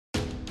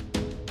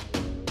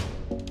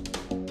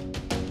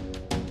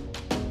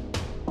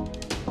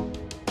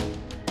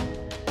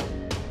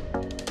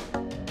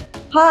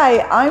Hi,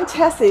 I'm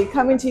Tessie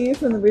coming to you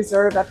from the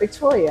Reserve at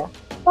Victoria.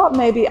 Thought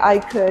maybe I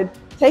could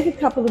take a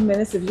couple of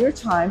minutes of your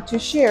time to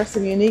share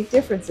some unique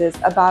differences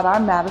about our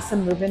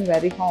Madison move-in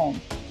ready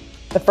home.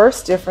 The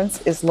first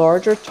difference is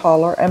larger,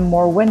 taller, and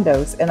more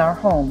windows in our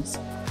homes.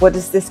 What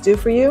does this do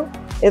for you?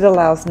 It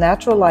allows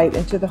natural light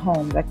into the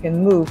home that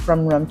can move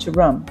from room to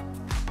room,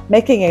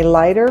 making a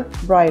lighter,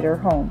 brighter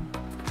home.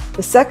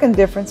 The second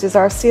difference is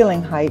our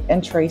ceiling height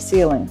and tray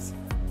ceilings.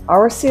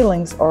 Our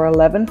ceilings are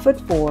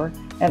 11'4"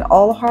 and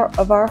all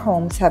of our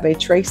homes have a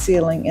tray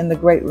ceiling in the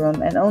great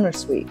room and owner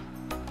suite.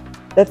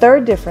 The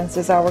third difference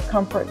is our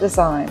comfort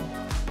design.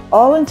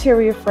 All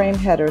interior frame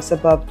headers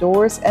above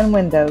doors and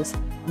windows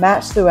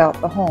match throughout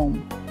the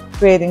home,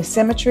 creating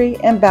symmetry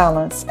and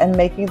balance and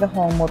making the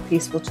home more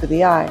peaceful to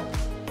the eye.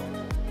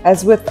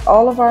 As with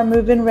all of our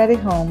move-in ready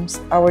homes,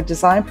 our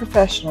design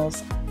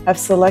professionals have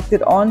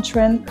selected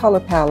on-trend color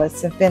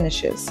palettes and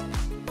finishes.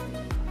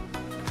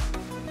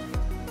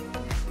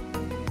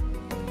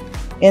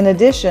 In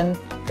addition,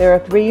 there are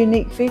 3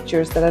 unique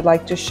features that I'd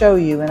like to show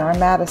you in our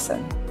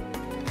Madison.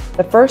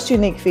 The first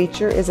unique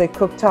feature is a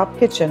cooktop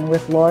kitchen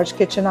with large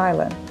kitchen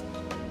island.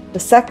 The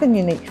second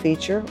unique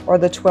feature are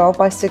the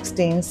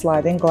 12x16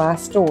 sliding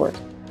glass doors,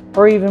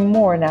 for even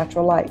more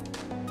natural light.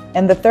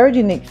 And the third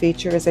unique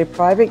feature is a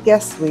private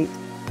guest suite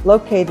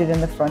located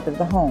in the front of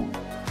the home.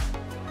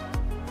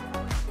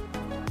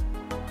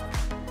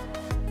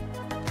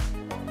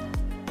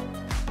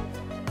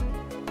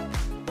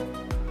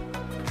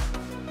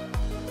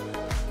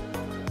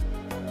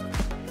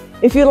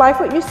 If you like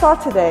what you saw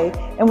today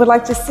and would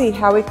like to see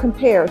how it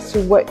compares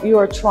to what you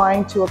are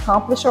trying to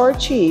accomplish or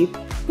achieve,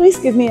 please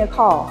give me a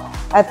call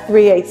at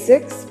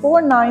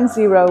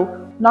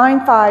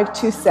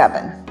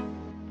 386-490-9527.